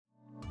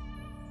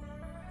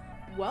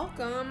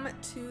Welcome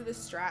to the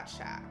Strat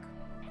Shack.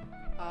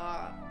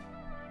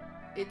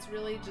 It's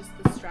really just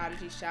the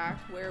strategy shack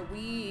where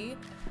we,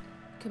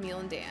 Camille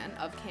and Dan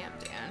of Camp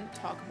Dan,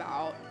 talk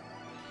about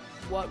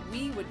what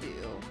we would do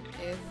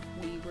if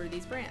we were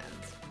these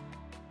brands.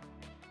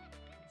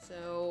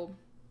 So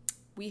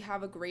we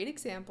have a great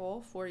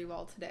example for you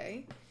all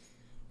today,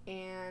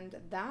 and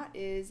that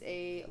is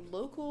a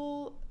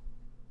local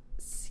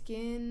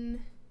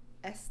skin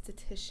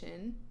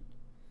esthetician.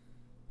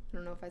 I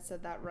don't know if I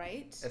said that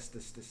right.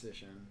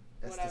 Esthetician.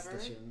 Whatever.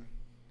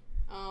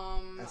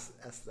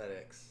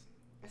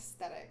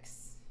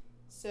 Aesthetics.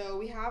 So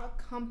we have a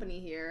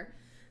company here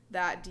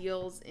that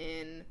deals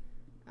in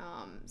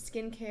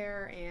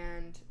skincare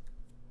and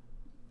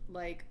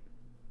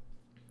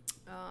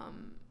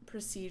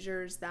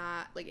procedures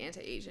that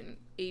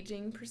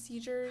anti-aging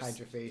procedures,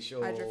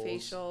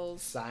 hydrofacials,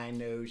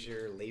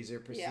 cynosure, laser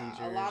procedures,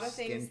 a lot of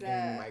things skin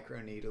that pin,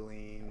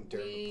 microneedling,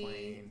 dermaplane.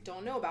 We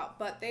don't know about,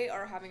 but they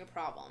are having a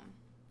problem,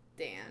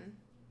 Dan.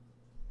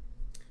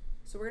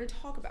 So we're going to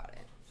talk about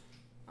it.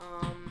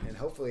 And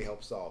hopefully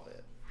help solve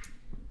it.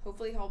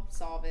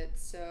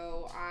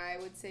 So I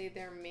would say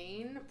their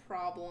main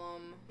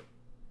problem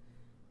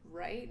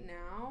right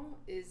now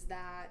is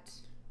that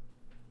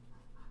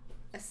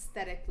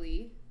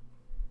aesthetically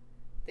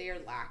they are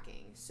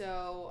lacking.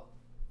 So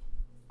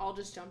I'll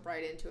just jump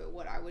right into it,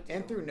 what I would do.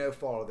 And through no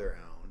fault of their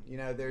own. You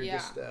know, they're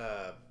just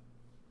a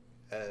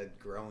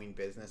growing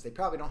business. They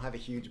probably don't have a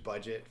huge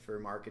budget for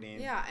marketing.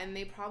 Yeah, and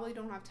they probably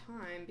don't have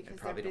time because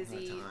they're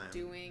busy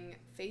doing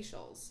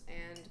facials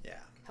and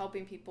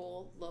helping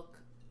people look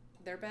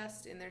their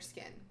best in their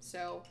skin.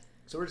 So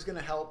we're just going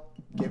to help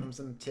give them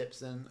some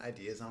tips and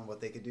ideas on what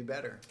they could do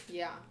better.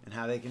 Yeah. And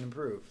how they can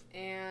improve.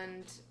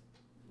 And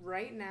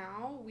right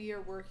now we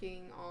are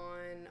working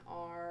on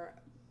our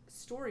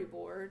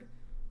storyboard,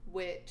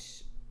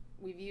 which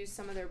we've used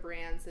some of their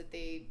brands that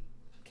they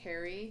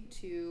carry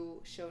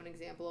to show an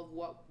example of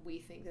what we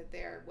think that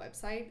their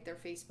website, their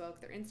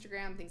Facebook, their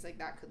Instagram, things like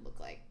that could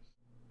look like.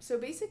 So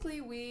basically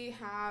we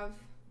have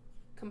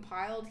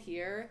compiled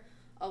here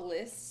a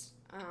list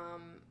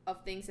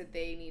of things that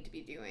they need to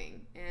be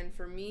doing. And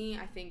for me,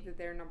 I think that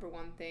their number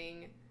one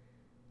thing,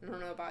 I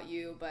don't know about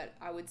you, but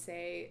I would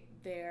say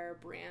their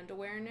brand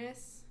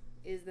awareness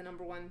is the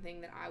number one thing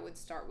that I would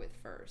start with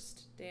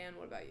first. Dan,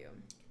 what about you?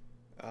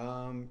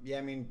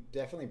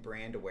 Definitely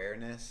brand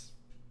awareness,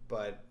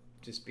 but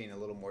just being a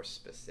little more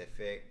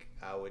specific,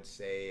 I would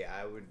say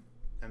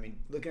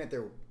looking at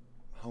their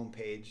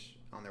homepage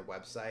on their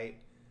website,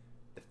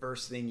 the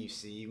first thing you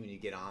see when you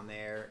get on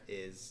there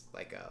is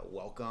like a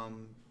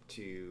welcome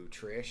to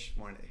Trish,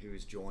 one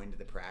who's joined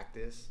the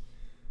practice.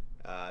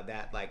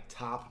 That like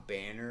top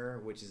banner,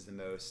 which is the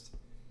most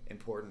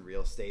important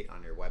real estate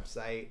on your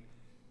website,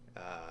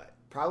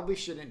 probably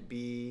shouldn't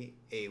be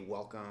a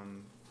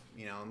welcome,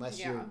 unless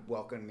you're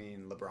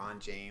welcoming LeBron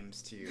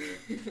James to your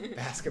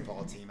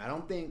basketball team. I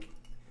don't think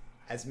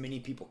as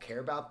many people care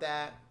about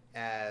that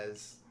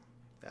as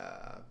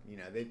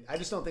I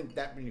just don't think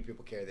that many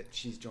people care that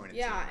she's joining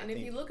the team. Yeah, and if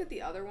you look at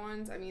the other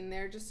ones,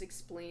 they're just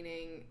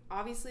explaining,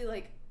 obviously,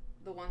 like,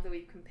 the ones that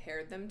we've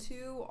compared them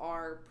to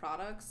are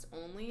products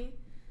only.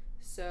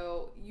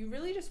 So you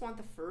really just want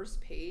the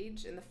first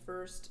page and the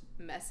first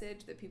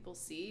message that people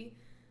see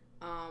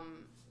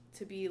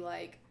to be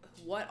like,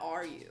 what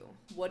are you?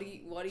 What are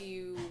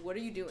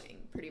you doing,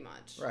 pretty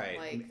much? Right.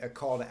 Like a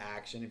call to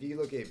action. If you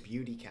look at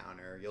Beauty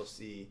Counter, you'll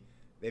see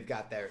they've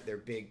got their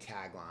big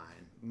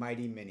tagline: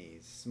 mighty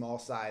minis, small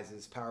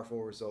sizes,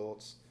 powerful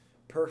results,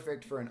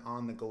 perfect for an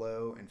on the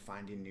go and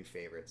finding new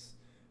favorites.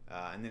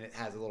 And then it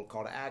has a little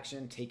call to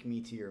action: take me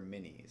to your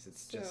minis.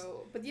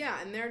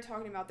 And they're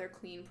talking about their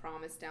clean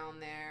promise down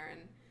there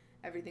and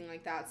everything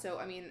like that. So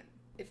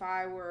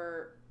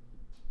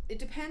it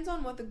depends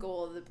on what the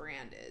goal of the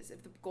brand is.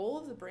 If the goal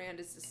of the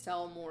brand is to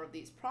sell more of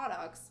these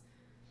products,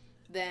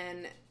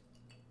 then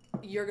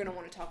you're going to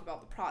want to talk about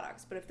the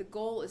products. But if the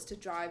goal is to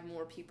drive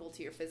more people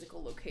to your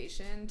physical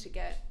location to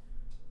get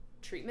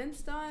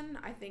treatments done,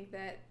 I think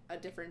that a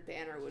different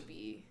banner would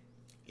be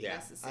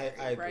necessary.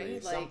 I agree.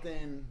 Right?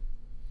 Something,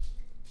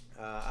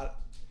 I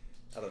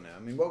don't know.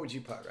 What would you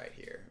put right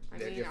here?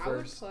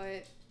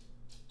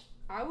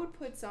 I would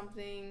put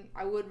something,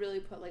 I would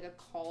really put like a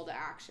call to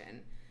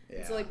action.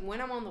 Yeah. So like when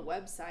I'm on the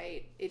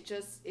website, it's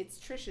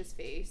Trish's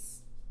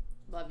face.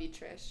 Love you,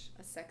 Trish.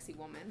 A sexy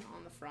woman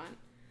on the front.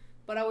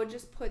 But I would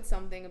just put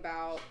something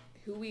about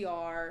who we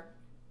are,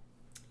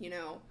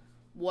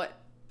 what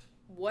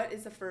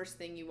is the first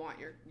thing you want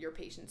your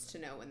patients to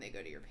know when they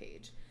go to your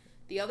page.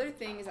 The other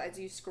thing is, as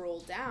you scroll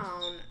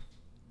down,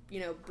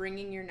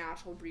 bringing your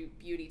natural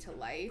beauty to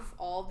life,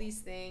 all of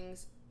these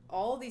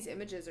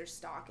images are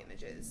stock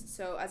images.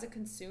 So as a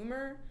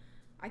consumer,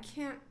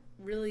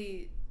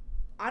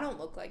 I don't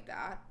look like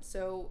that.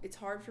 So it's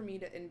hard for me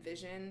to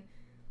envision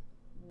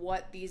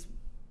what these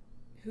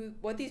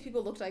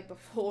people looked like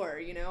before,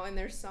 and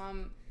there's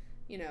some,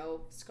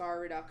 scar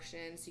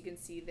reduction. So you can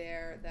see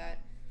there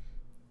that,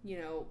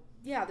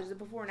 there's a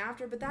before and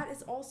after, but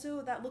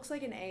that looks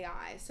like an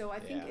AI. So I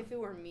think if it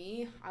were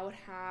me, I would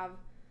have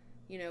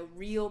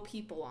real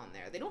people on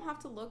there. They don't have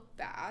to look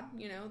bad,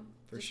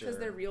 For just sure. because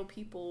they're real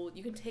people.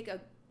 You can take a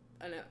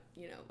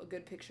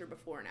good picture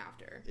before and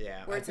after.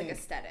 Yeah. Where it's like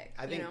aesthetic.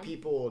 I think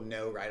people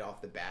know right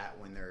off the bat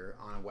when they're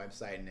on a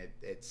website and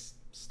it's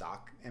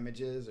stock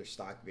images or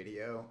stock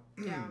video.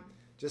 Yeah.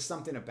 Just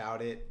something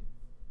about it,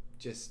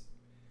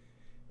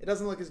 it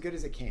doesn't look as good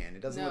as it can.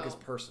 It doesn't look as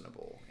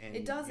personable. And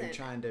it doesn't.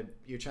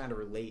 You're trying to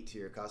relate to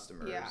your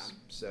customers. Yeah.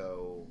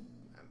 So,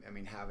 I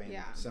mean, having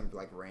some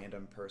like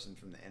random person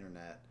from the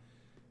internet,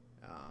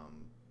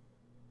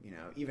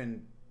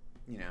 even,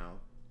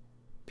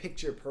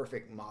 picture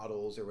perfect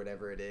models or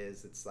whatever it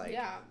is. It's like,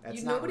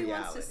 that's not nobody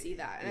reality. wants to see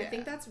that. And I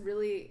think that's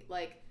really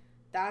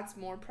that's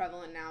more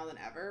prevalent now than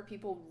ever.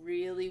 People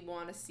really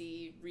want to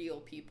see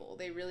real people.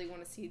 They really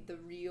want to see the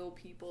real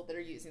people that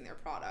are using their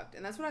product.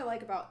 And that's what I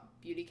like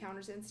about Beauty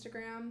Counter's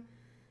Instagram,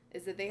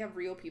 is that they have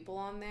real people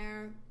on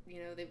there.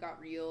 They've got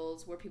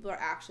reels where people are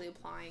actually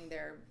applying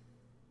they're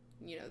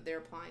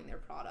applying their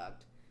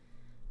product.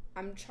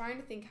 I'm trying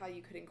to think how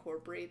you could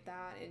incorporate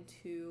that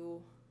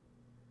into,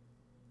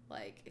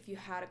 if you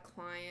had a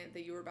client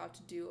that you were about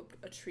to do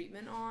a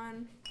treatment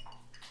on.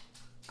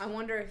 I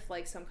wonder if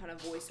some kind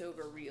of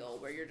voiceover reel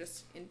where you're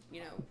just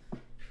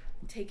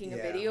taking a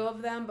video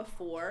of them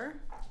before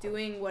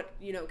doing what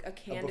a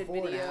candid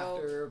before video,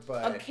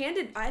 and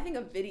after, I think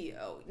a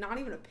video, not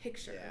even a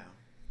picture. Yeah.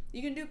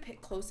 You can do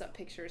close-up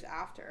pictures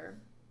after,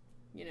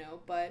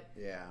 but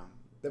yeah,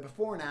 the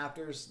before and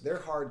afters,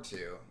 they're hard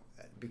to,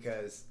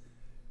 because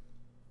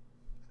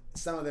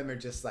some of them are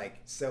just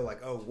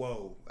oh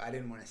whoa, I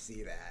didn't want to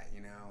see that,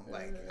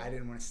 I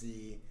didn't want to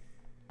see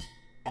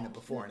in the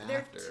before and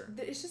after.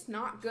 It's just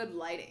not good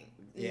lighting.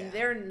 Yeah.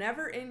 They're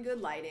never in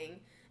good lighting.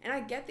 And I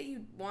get that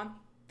you want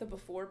the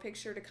before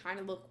picture to kind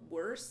of look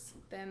worse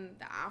than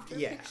the after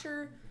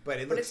picture. But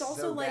it's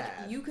also so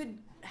bad. You could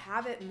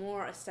have it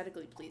more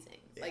aesthetically pleasing.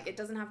 Yeah. It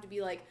doesn't have to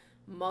be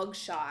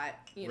mugshot,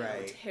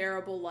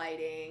 terrible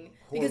lighting.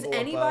 Horrible because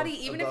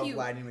anybody, above if you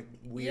lighting with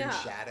weird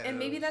shadows. And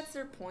maybe that's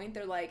their point.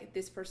 They're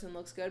this person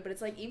looks good, but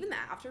it's even the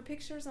after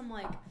pictures, I'm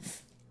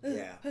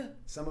yeah,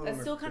 some of them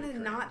that's still kind of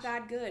cringe. not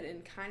that good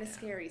and kind of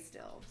scary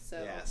still.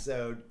 So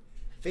so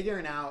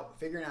figuring out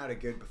a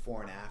good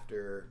before and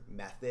after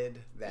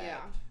method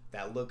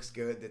that looks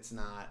good. That's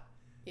not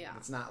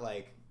it's not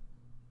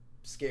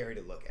scary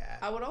to look at.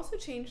 I would also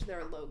change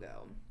their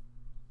logo.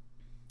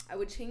 I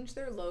would change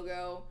their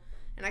logo,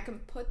 and I can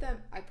put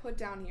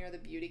down here the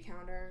beauty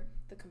counter,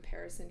 the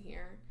comparison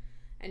here,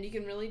 and you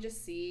can really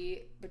just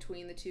see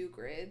between the two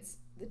grids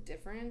the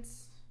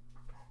difference,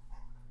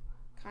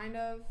 kind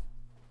of.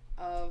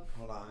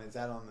 Hold on, is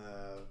that on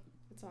the...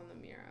 It's on the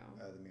Miro.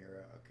 Oh, the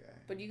Miro, okay.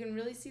 But you can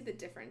really see the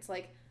difference.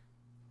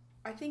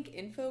 I think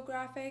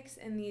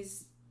infographics and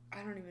these,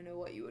 I don't even know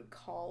what you would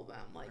call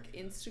them,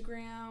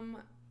 Instagram,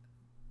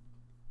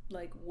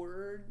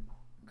 word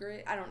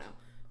grid, I don't know.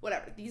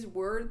 Whatever. These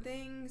word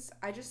things,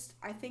 I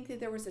think that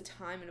there was a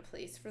time and a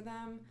place for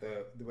them.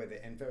 The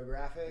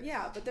infographics?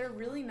 Yeah, but they're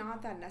really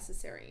not that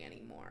necessary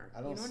anymore.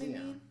 I don't see what I mean?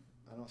 them.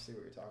 I don't see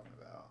what you're talking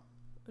about.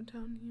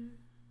 Down here.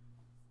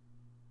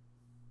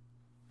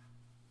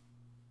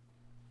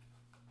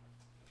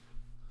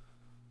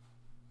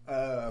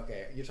 Oh,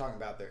 okay. You're talking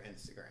about their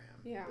Instagram.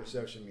 Yeah. Their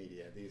social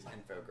media, these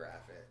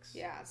infographics.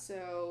 Yeah,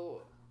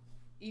 so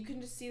you can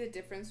just see the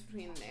difference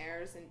between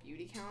theirs and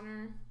Beauty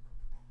Counter.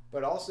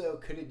 But also,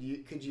 could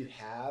you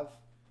have,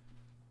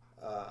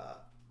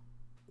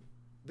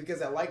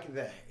 because I like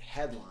the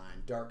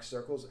headline, dark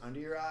circles under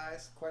your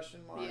eyes,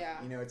 question mark.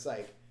 Yeah. It's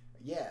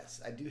yes,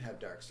 I do have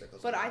dark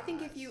circles but under I my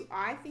think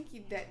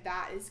eyes.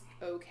 that is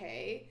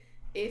okay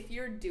if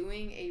you're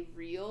doing a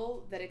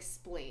reel that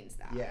explains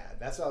that. Yeah,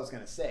 that's what I was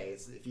going to say.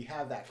 Is if you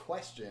have that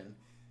question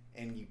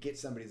and you get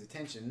somebody's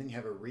attention, then you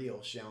have a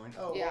reel showing,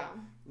 well,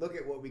 look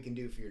at what we can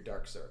do for your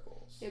dark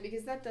circles. Yeah,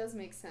 because that does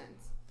make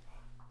sense.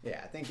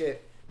 Yeah, I think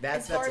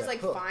that's as far as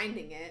hook.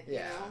 finding it.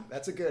 Yeah,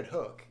 that's a good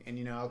hook,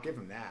 and I'll give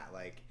them that.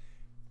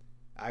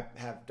 I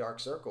have dark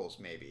circles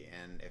maybe,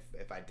 and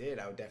if I did,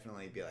 I would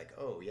definitely be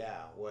oh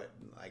yeah, what,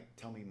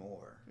 tell me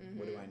more. Mm-hmm,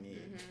 what do I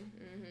need?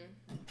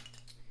 Mm-hmm, mm-hmm.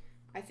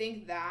 I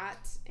think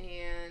that,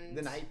 and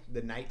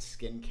the night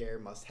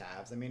skincare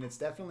must-haves. I mean, it's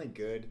definitely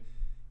good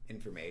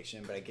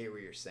information, but I get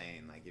what you're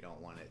saying. You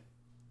don't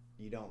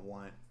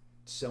want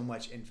so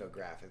much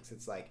infographics.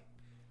 It's I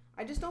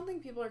just don't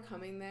think people are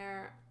coming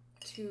there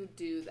to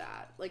do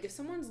that. If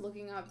someone's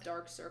looking up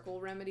dark circle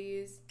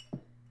remedies,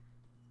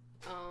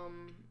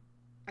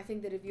 I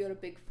think that if you had a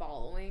big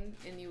following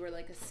and you were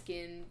a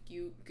skin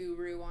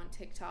guru on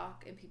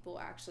TikTok and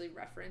people actually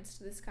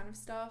referenced this kind of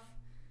stuff,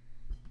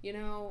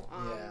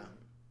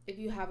 if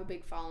you have a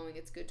big following,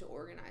 it's good to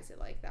organize it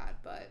like that.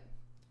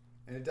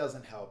 And it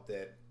doesn't help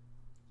that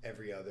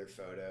every other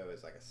photo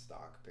is a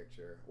stock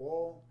picture.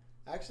 Well,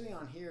 actually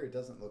on here it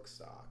doesn't look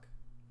stock.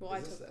 Well,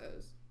 I took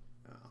those.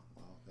 Oh,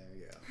 well, there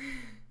you go.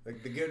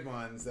 The good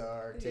ones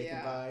are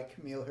taken by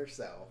Camille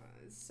herself.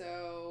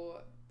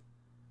 So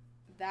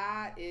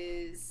that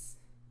is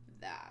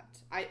that.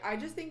 I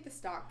just think the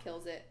stock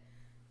kills it.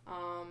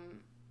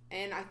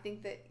 And I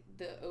think that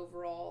the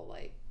overall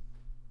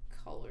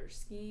color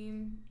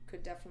scheme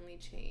could definitely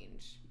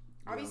change.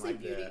 You Obviously,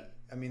 like beauty.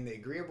 the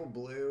agreeable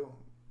blue,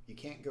 you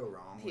can't go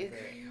wrong with it. The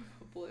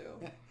agreeable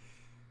blue.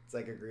 It's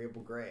like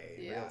agreeable gray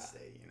in real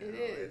estate, you know. It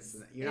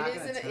is. You're not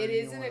going to turn it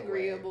is an anyone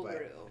agreeable away,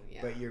 blue.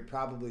 Yeah. but you're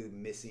probably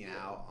missing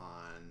out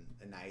on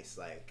a nice,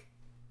 like,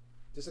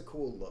 just a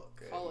cool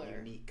look, color. A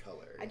unique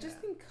color. I just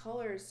think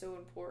color is so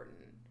important.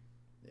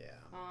 Yeah.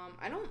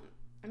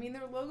 I mean,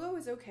 their logo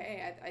is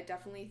okay. I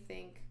definitely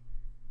think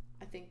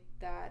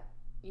that,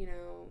 you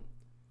know,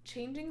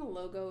 changing a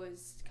logo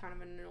is kind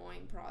of an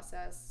annoying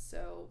process.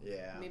 So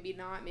yeah,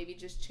 maybe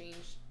just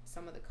change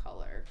some of the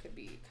color could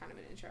be kind of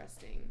an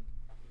interesting,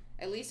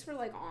 at least for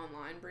like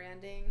online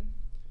branding.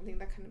 I think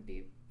that could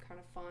be kind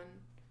of fun.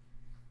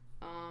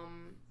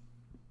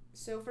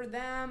 So for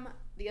them,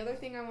 the other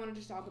thing I wanted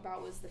to talk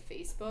about was the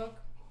Facebook.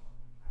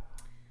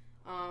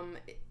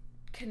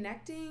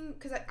 Connecting,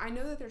 because I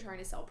know that they're trying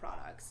to sell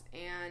products,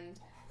 and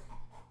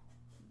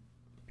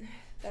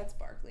that's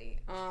Barkley.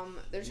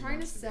 They're trying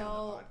to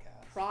sell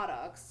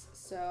products,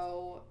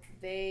 so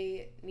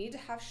they need to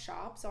have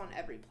shops on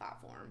every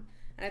platform.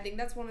 And I think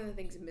that's one of the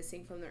things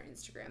missing from their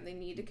Instagram. They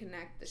need to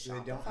connect the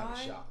Shopify. They don't have a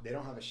shop. They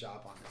don't have a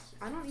shop on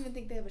Instagram. I don't even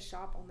think they have a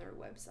shop on their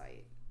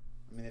website.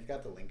 I mean, they've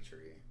got the link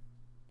tree.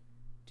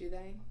 Do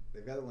they?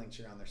 They've got a link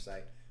tree on their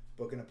site.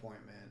 Book an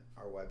appointment,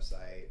 our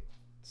website,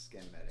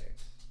 Skin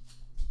Medics.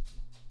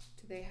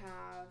 Do they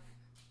have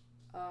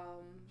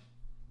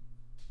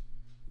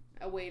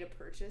a way to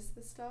purchase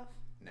the stuff?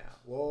 No.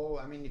 Well,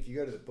 I mean, if you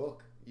go to the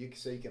book, you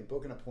can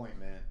book an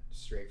appointment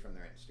straight from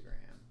their Instagram.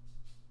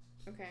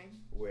 Okay.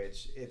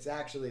 Which it's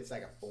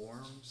like a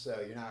form, so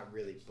you're not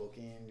really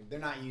booking. They're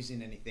not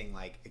using anything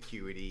like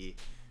Acuity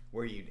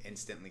where you'd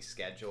instantly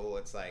schedule.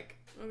 It's like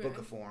book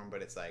a form,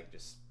 but it's like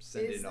just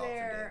send it off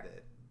and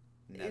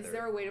did it. Is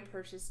there a way to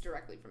purchase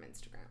directly from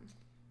Instagram?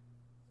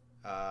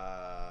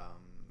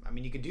 I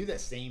mean, you could do the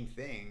same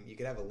thing. You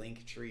could have a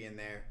link tree in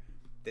there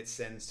that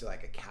sends to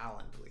like a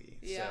Calendly.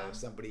 Yeah.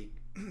 So somebody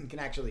can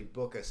actually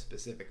book a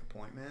specific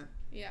appointment.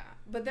 Yeah.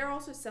 But they're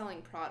also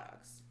selling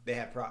products. They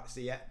have products. So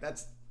yeah,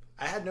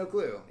 I had no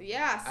clue.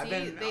 Yeah, see, I've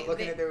been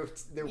looking at their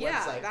website.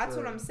 Yeah, that's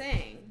what I'm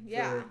saying.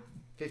 Yeah. For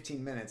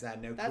 15 minutes, I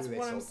had no clue they sold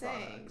products. That's what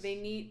I'm saying. They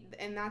need,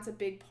 and that's a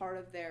big part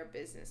of their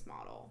business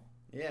model.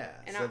 Yeah,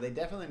 and so they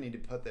definitely need to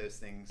put those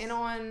things.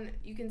 And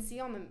you can see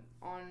on.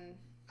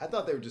 I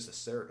thought they were just a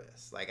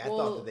service. Like I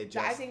thought that they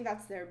just. I think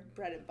that's their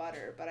bread and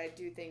butter, but I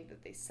do think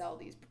that they sell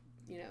these,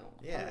 you know.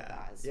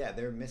 Yeah,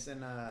 they're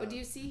missing. But do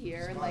you see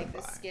here, like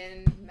the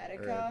Skin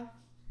Medica?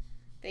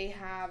 They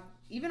have,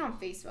 even on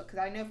Facebook, because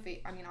I know,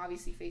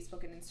 obviously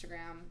Facebook and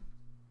Instagram,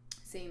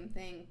 same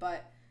thing,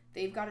 but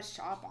they've got a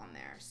shop on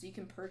there, so you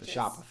can purchase.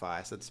 Shopify,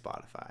 I said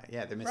Spotify.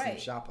 Yeah, they're missing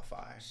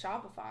Shopify.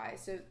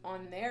 So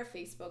on their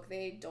Facebook,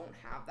 they don't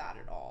have that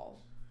at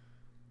all.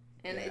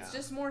 And it's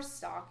just more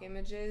stock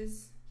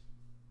images.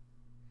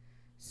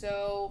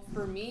 So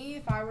for me,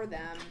 if I were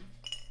them,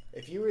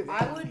 here's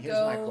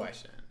my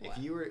question. What?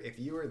 If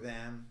you were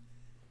them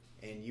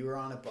and you were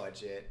on a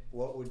budget,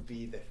 what would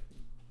be the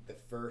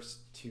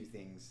first two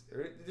things,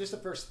 or just the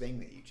first thing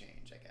that you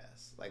change, I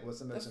guess? Like, what's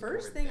the most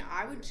important thing? The first thing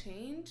I would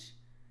change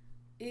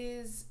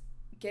is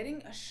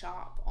getting a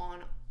shop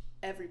on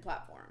every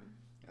platform.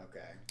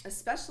 Okay.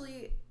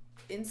 Especially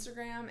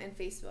Instagram and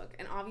Facebook.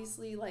 And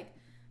obviously, like,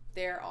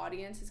 their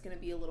audience is going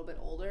to be a little bit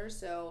older,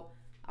 so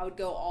I would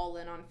go all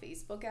in on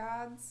Facebook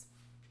ads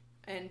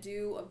and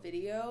do a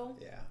video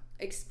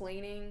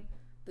explaining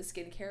the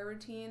skincare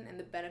routine and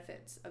the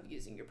benefits of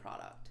using your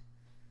product.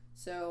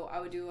 So I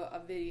would do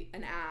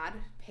an ad,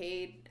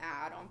 paid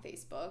ad on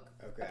Facebook,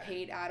 a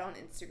paid ad on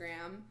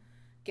Instagram,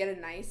 get a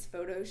nice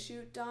photo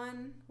shoot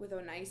done with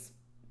a nice,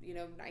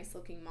 nice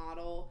looking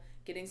model,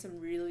 getting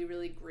some really,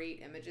 really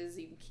great images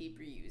you can keep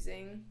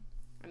reusing.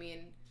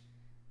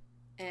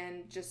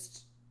 And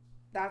just,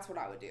 that's what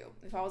I would do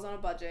if I was on a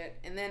budget.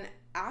 And then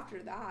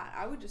after that,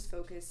 I would just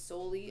focus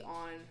solely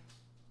on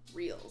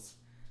Reels,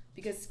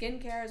 because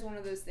skincare is one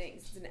of those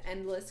things. It's an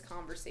endless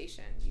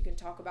conversation. You can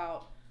talk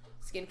about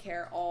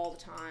skincare all the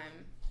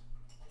time.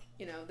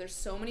 There's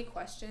so many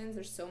questions,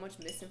 there's so much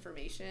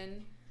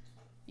misinformation.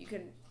 You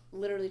can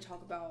literally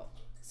talk about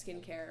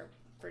skincare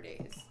for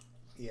days.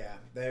 Yeah,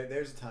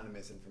 there's a ton of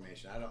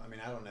misinformation. I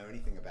don't know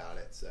anything about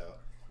it, so.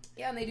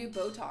 Yeah, and they do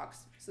Botox,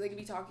 so they could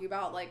be talking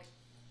about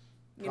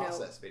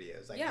process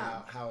videos, like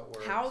how it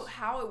works,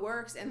 how it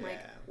works, and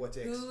what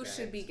to who expect.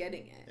 should be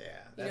getting it.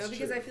 Yeah, that's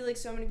because true. I feel like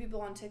so many people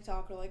on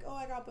TikTok are like, oh,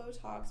 I got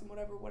Botox and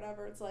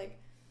whatever. It's like,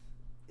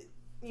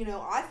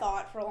 I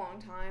thought for a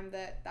long time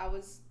that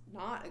was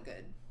not a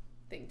good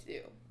thing to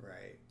do.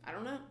 Right. I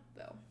don't know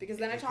though, because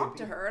then I talked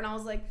to her and I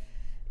was like,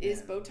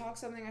 is Botox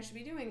something I should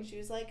be doing? And she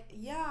was like,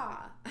 yeah,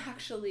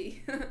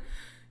 actually,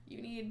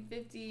 you need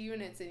 50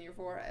 units in your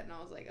forehead. And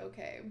I was like,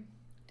 okay,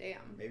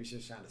 damn. Maybe she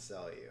was trying to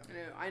sell you.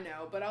 I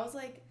know, but I was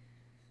like,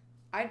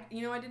 I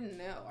didn't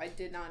know. I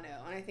did not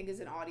know. And I think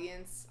as an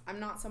audience, I'm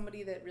not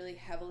somebody that really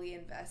heavily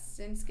invests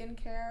in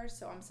skincare.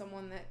 So I'm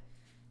someone that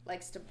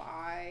likes to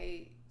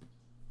buy,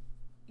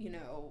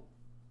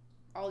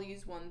 I'll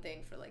use one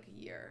thing for like a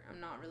year. I'm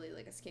not really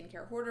like a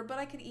skincare hoarder, but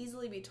I could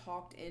easily be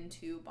talked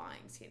into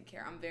buying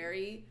skincare.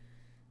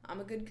 I'm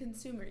a good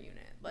consumer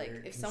unit.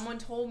 Like if someone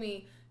told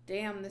me,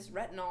 damn, this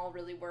retinol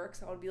really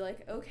works, I would be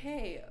like,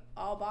 okay,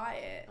 I'll buy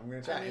it. I'm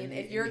gonna try. I mean,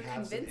 if you're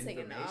convincing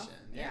enough,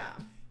 yeah,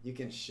 you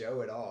can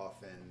show it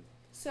off. And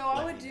so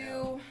I would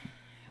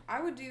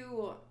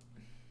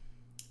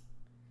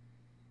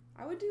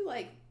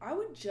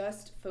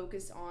just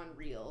focus on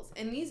reels.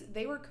 And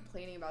they were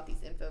complaining about these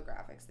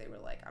infographics. They were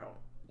like, I don't,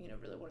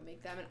 really want to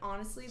make them. And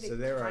honestly, so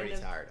they were already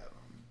tired of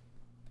them.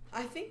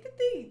 I think that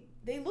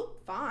they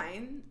look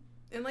fine.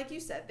 And like you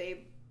said,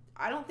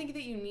 I don't think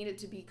that you need it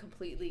to be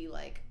completely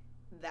like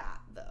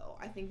that, though.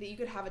 I think that you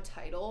could have a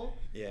title.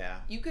 Yeah.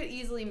 You could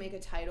easily make a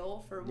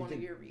title for one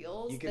of your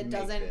reels that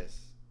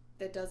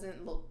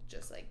doesn't look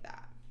just like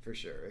that. For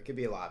sure. It could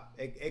be a lot.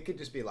 It could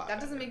just be a lot. That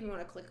doesn't make me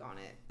want to click on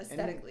it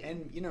aesthetically.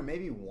 And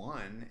maybe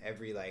one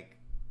every like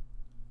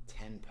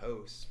 10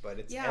 posts, but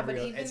it's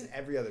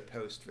every other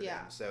post for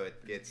them. So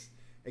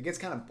it gets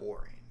kind of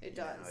boring. It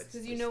does,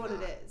 because you know what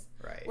it is.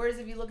 Right. Whereas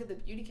if you look at the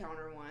Beauty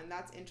Counter one,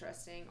 that's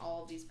interesting.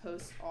 All of these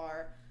posts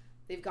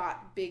they've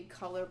got big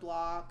color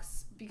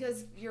blocks,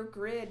 because your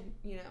grid,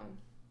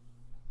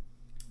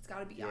 it's got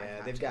to be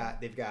eye-catching. Yeah,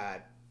 they've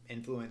got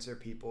influencer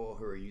people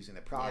who are using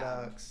the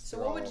products. So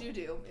what would you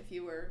do if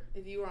you were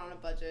on a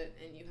budget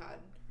and you had?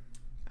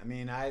 I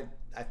mean, I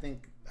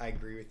think I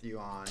agree with you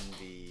on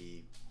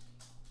the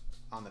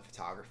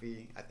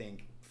photography. I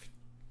think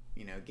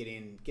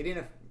getting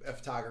a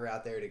photographer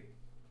out there to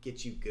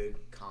get you good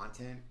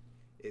content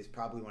is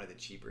probably one of the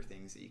cheaper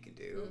things that you can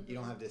do. Mm-hmm.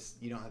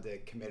 You don't have to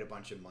commit a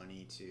bunch of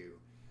money to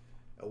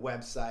a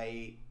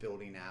website,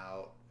 building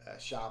out a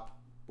shop,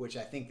 which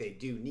I think they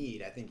do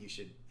need. I think you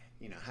should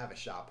have a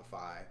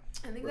Shopify.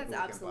 I think that's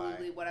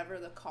absolutely whatever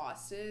the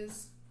cost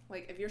is.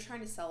 Like if you're trying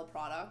to sell a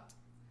product,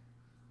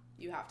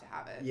 you have to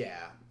have it.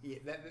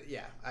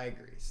 Yeah, I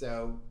agree.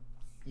 So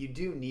you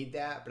do need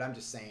that, but I'm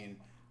just saying,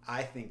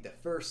 I think the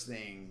first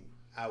thing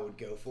I would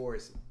go for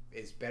is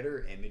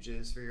better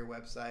images for your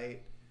website,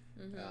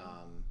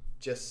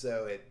 just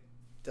so it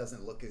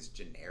doesn't look as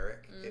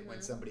generic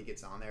when somebody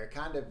gets on there.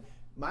 Kind of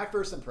my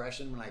first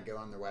impression when I go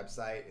on their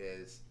website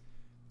is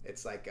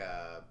it's like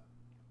a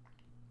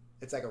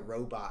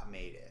robot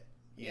made it.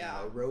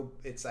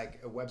 It's like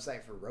a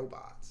website for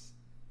robots.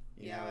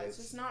 It's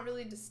just not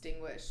really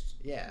distinguished.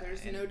 Yeah,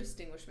 there's no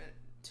distinguishment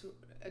to,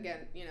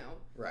 again,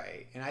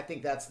 Right, and I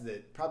think that's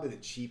probably the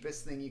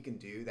cheapest thing you can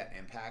do that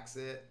impacts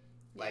it.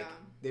 Like,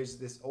 there's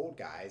this old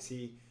guy. Is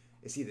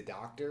he the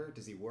doctor?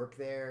 Does he work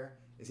there?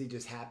 Is he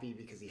just happy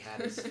because he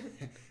had his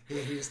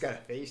he just got a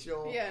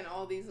facial? Yeah, and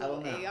all these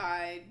little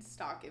AI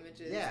stock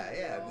images.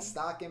 Yeah, the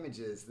stock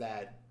images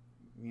that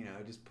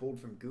just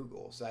pulled from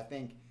Google. So I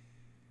think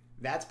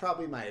that's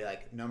probably my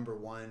like number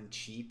one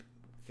cheap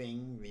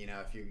thing.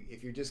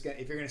 If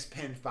you're gonna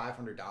spend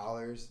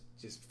 $500,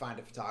 just find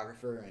a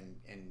photographer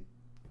and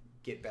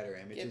get better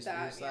images for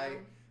your site.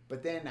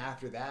 But then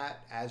after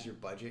that, as your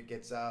budget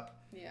gets up,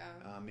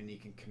 and you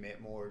can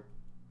commit more,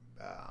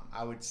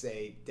 I would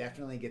say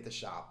definitely get the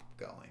shop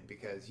going,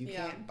 because you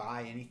can't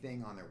buy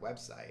anything on their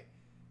website.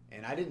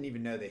 And I didn't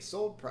even know they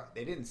sold.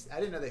 I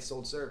didn't know they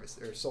sold service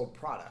or sold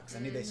products. I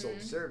knew they sold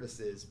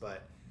services,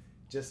 but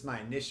just my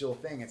initial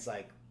thing, it's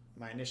like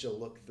my initial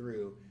look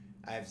through,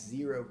 I have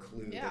zero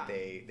clue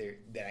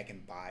that I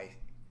can buy.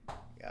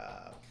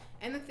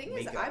 And the thing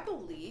makeup. Is, I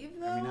believe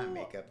though. I mean, not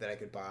makeup, that I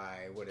could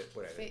buy. What are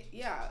they?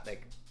 Yeah.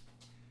 Like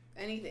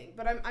anything,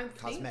 but I'm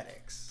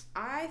cosmetics.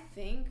 I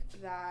think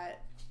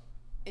that,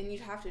 and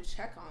you'd have to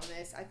check on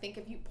this. I think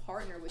if you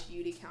partner with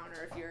Beauty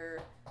Counter, if you're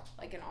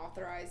like an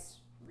authorized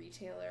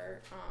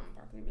retailer,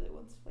 Barkley really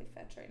wants to play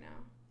fetch right now.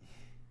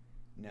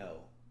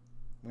 No,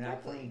 we're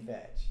not playing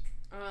fetch.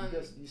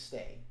 You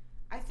stay.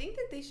 I think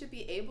that they should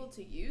be able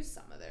to use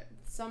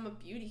some of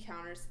Beauty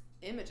Counter's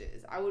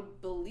images. I would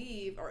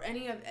believe, or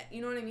any of,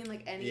 you know what I mean,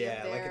 like any of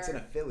their. Yeah, like it's an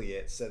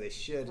affiliate, so they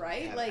should.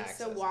 Right, have like access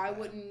so. Why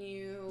wouldn't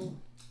you?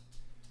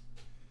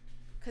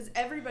 Because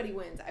everybody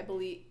wins. I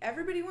believe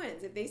everybody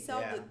wins if they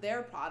sell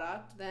their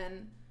product.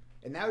 Then.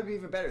 And that would be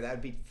even better. That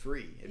would be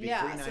free. It'd be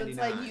 $3.99. So it's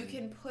like you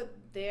can put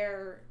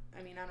their.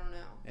 I mean, I don't know.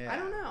 Yeah. I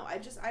don't know.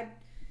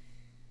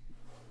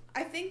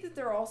 I think that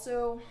they're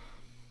also.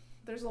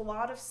 There's a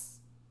lot of.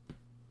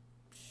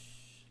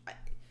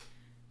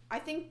 I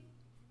think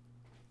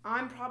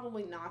I'm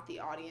probably not the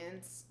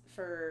audience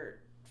for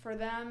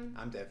them.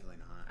 I'm definitely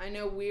not. I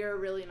know we're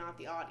really not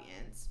the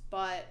audience,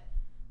 but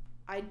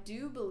I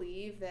do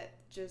believe that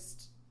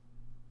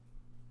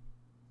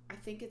I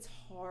think it's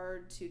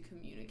hard to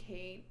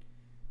communicate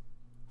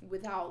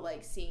without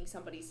like seeing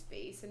somebody's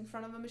face in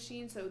front of a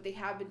machine. So they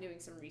have been doing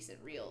some recent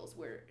reels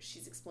where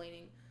she's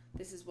explaining,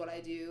 this is what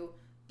I do,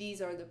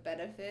 these are the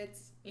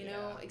benefits,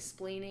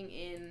 explaining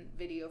in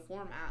video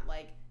format,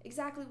 like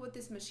exactly what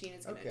this machine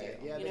is going to do.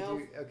 Yeah, they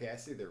do. Okay, I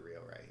see the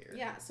reel right here.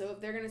 Yeah, so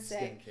if they're going to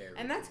say, skincare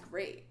and that's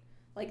great.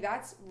 Like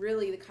that's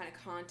really the kind of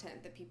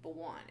content that people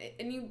want.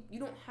 And you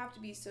don't have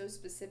to be so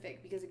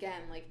specific, because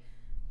again, like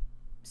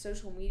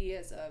social media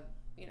is a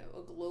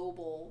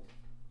global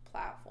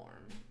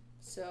platform.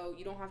 So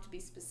you don't have to be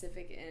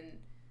specific in,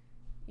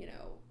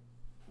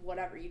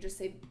 whatever. You just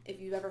say,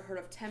 if you've ever heard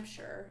of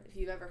Tempture, if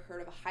you've ever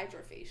heard of a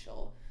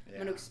hydrofacial, I'm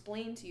going to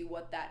explain to you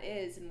what that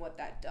is and what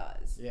that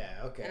does. Yeah,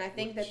 okay. And I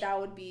think that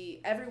would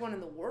be, everyone in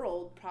the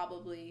world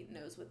probably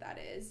knows what that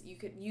is. You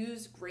could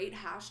use great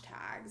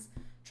hashtags,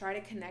 try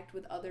to connect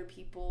with other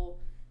people,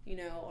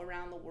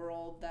 around the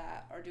world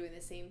that are doing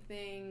the same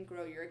thing,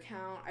 grow your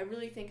account. I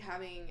really think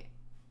having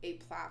a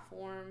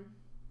platform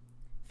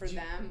for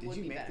them would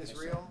be beneficial. Did you make this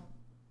reel?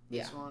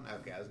 This one?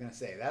 Okay, I was going to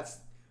say, that's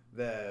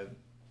the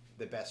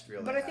best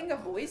reel. But I think a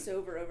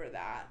voiceover over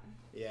that.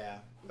 Yeah.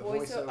 A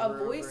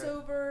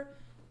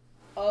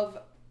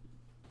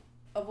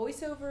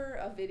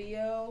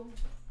video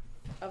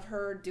of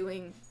her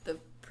doing the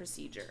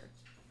procedure.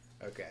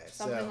 Okay.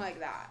 Something like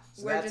that.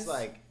 So that's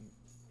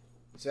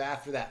so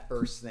after that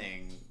first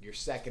thing, your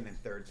second and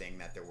third thing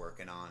that they're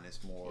working on is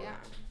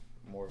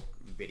more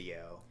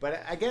video.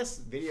 But I guess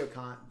video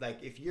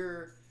if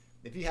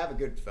you have a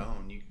good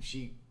phone,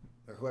 she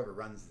or whoever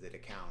runs the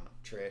account,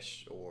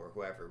 Trish or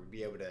whoever, would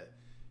be able to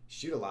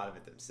shoot a lot of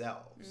it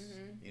themselves.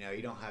 Mm-hmm.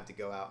 You don't have to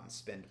go out and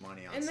spend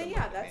money on. And then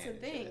that's the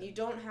thing. You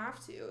don't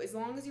have to, as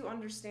long as you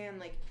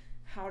understand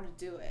how to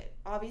do it.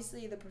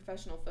 Obviously, the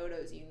professional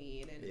photos you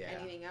need and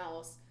anything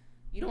else,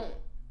 you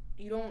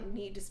don't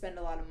need to spend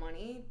a lot of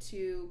money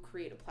to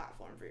create a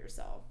platform for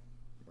yourself.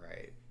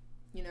 Right.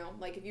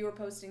 If you were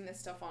posting this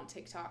stuff on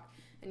TikTok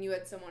and you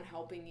had someone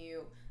helping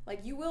you,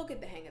 you will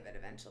get the hang of it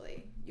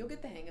eventually. You'll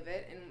get the hang of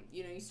it, and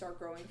you start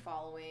growing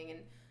following. And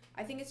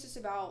I think it's just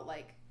about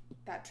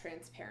that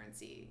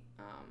transparency,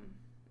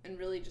 and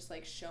really just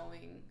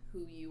showing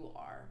who you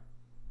are,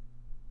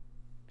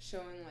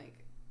 showing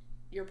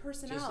your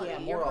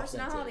personality. Your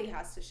personality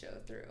has to show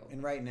through.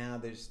 And right now,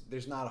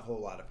 there's not a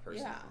whole lot of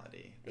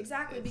personality. Yeah,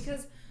 exactly.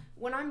 Because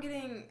when I'm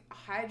getting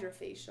a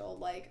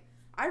hydrofacial,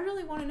 I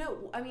really want to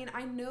know. I mean,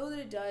 I know that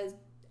it does,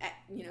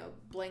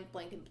 blank,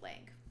 blank, and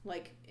blank.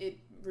 It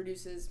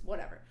reduces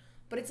whatever.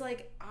 But it's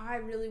I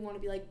really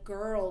want to be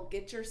girl,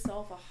 get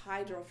yourself a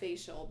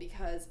hydrofacial,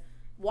 because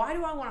why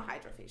do I want a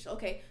hydrofacial?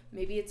 Okay,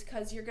 maybe it's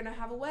because you're going to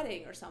have a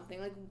wedding or something.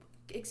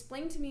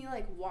 Explain to me,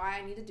 why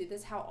I need to do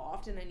this, how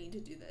often I need to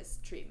do this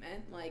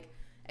treatment.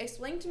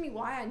 Explain to me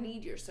why I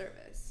need your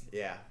service.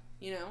 Yeah.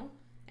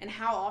 And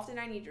how often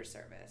I need your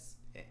service.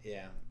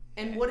 Yeah.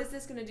 And what is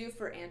this going to do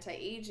for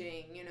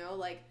anti-aging?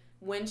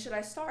 When should I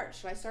start?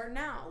 Should I start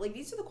now?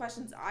 These are the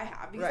questions I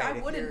have, because I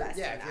would invest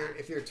in that.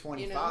 If you're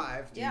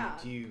 25,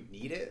 do you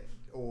need it?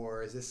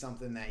 Or is this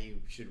something that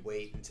you should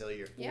wait until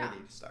you're 40 to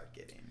start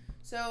getting?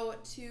 So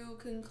to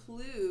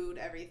conclude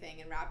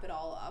everything and wrap it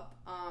all up,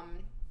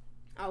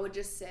 I would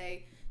just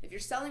say, if you're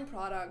selling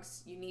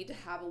products, you need to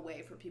have a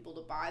way for people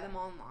to buy them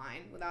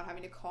online without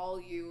having to call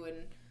you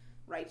and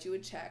write you a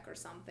check or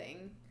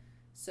something.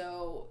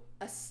 So,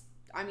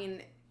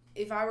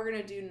 if I were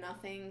going to do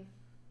nothing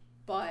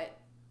but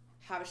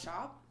have a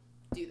shop,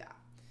 do that.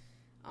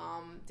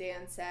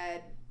 Dan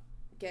said,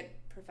 get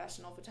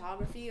professional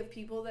photography of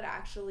people that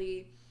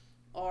actually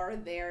are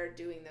there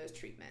doing those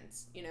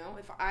treatments.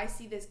 If I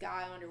see this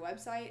guy on your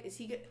website, is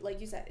he, like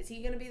you said, is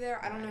he going to be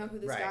there? I don't know who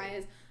this guy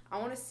is. I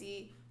want to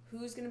see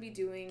who's going to be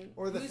doing,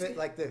 or the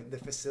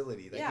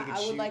facility. You can I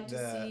would like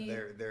to see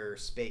their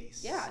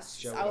space. Yeah,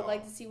 I would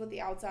like to see what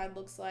the outside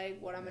looks like,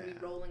 what I'm going to be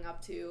rolling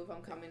up to if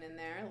I'm coming in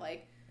there.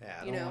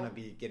 I don't want to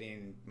be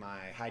getting my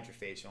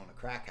hydrofacial in a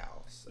crack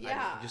house.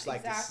 Yeah, I just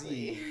like to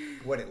see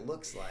what it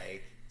looks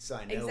like, so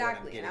I know what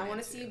I'm getting and I want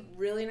into. to see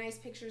really nice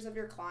pictures of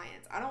your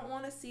clients. I don't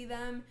want to see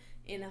them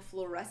in a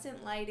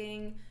fluorescent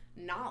lighting,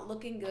 not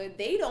looking good.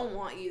 They don't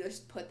want you to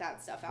put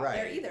that stuff out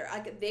there either.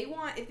 They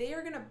want, if they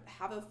are going to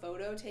have a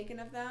photo taken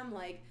of them,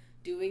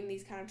 doing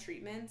these kind of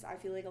treatments, I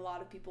feel a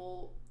lot of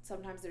people,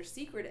 sometimes they're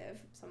secretive.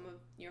 Some of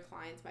your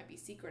clients might be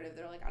secretive.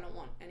 They're I don't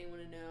want anyone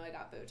to know I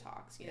got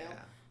Botox, know?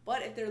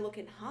 But if they're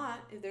looking hot,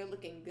 if they're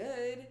looking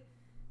good,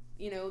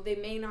 they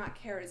may not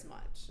care as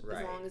much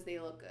as long as they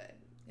look good.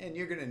 And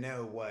you're going to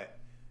know what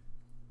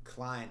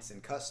clients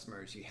and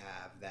customers you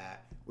have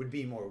that would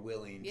be more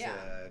willing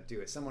to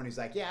do it. Someone who's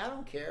I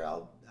don't care.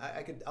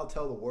 I'll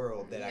tell the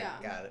world that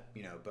I got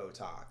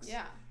Botox.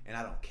 Yeah. And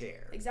I don't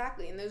care.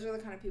 Exactly. And those are the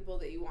kind of people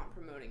that you want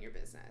promoting your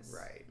business.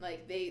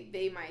 Right.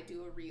 They might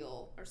do a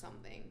reel or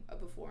something, a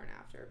before and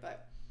after.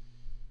 But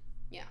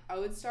yeah, I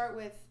would start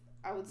with,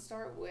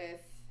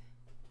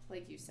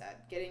 like you said,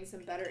 getting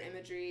some better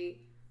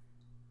imagery,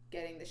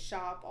 getting the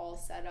shop all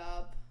set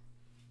up,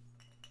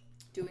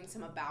 doing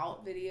some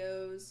about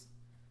videos,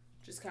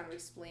 just kind of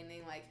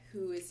explaining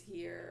who is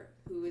here,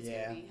 who is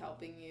going to be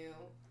helping you.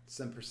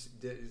 Some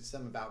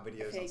about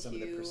videos on some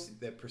of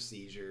the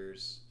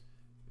procedures,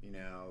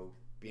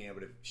 being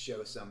able to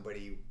show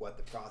somebody what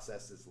the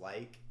process is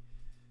like,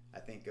 I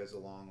think goes a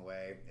long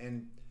way.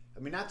 And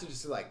not to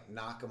just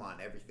knock them on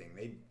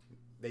everything.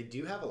 They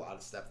do have a lot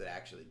of stuff that I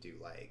actually do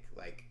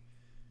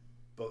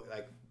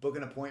book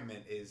an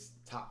appointment is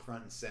top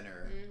front and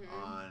center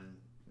on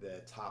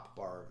the top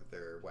bar of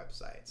their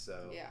website.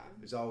 So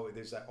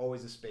there's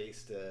always a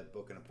space to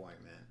book an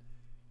appointment.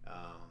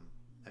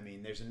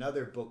 There's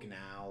another book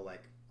now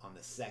on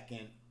the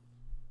second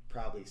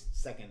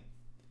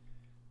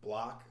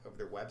block of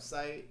their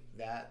website,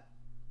 that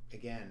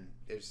again,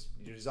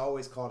 there's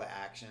always call to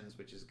actions,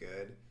 which is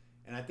good.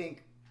 And I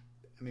think,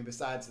 I mean,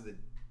 besides the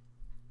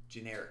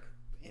generic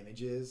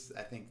images,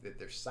 I think that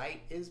their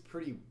site is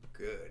pretty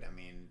good. I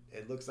mean,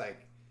 it looks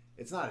like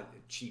it's not a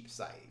cheap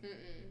site.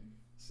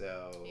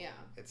 So yeah,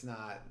 it's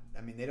not,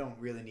 I mean, they don't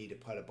really need to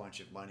put a bunch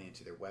of money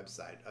into their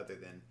website other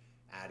than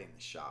adding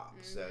the shop.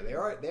 So they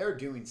are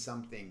doing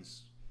some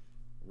things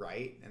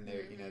right, and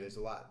they're you know, there's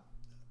a lot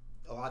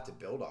to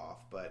build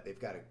off, but they've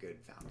got a good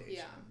foundation.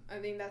 Yeah, I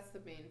think that's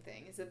the main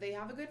thing, is that they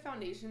have a good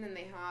foundation and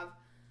they have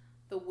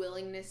the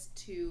willingness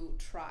to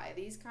try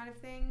these kind of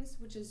things,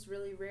 which is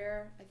really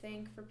rare, I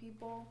think, for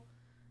people.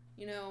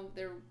 You know,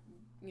 they're,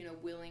 you know,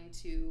 willing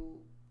to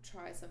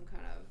try some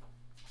kind of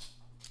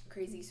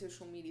crazy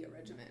social media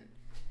regimen,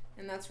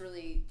 and that's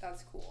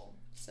cool.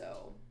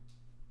 So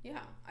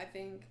yeah, I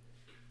think,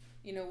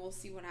 you know, we'll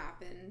see what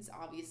happens.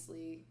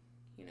 Obviously,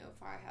 you know,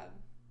 if I had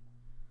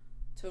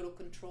total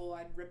control,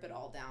 I'd rip it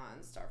all down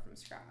and start from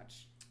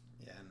scratch.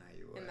 Yeah, no,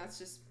 you would. And that's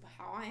just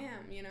how I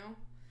am, you know.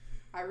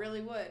 I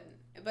really would.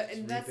 But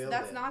and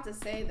that's not to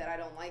say that I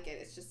don't like it.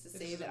 It's just to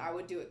say that I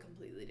would do it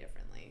completely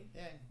differently.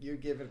 Yeah,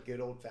 you'd give it a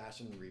good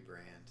old-fashioned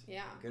rebrand.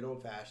 Yeah. A good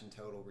old-fashioned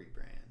total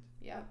rebrand.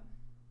 Yep.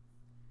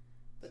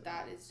 But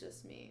that is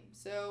just me.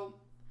 So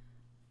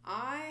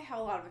I have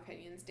a lot of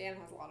opinions. Dan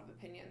has a lot of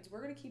opinions.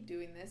 We're going to keep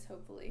doing this,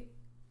 hopefully.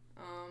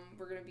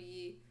 We're going to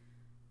be,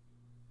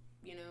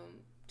 you know,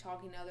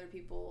 talking to other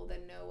people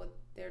that know what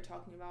they're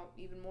talking about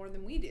even more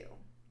than we do.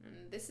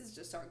 And this is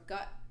just our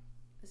gut.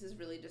 This is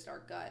really just our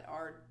gut,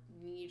 our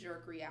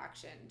knee-jerk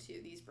reaction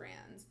to these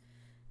brands.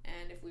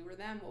 And if we were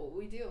them, what would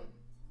we do?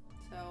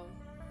 So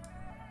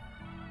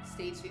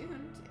stay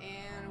tuned,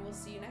 and we'll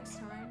see you next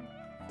time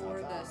for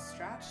the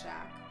Strat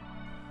Shack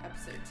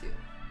episode 2.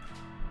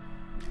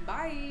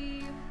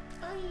 Bye!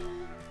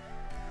 Bye!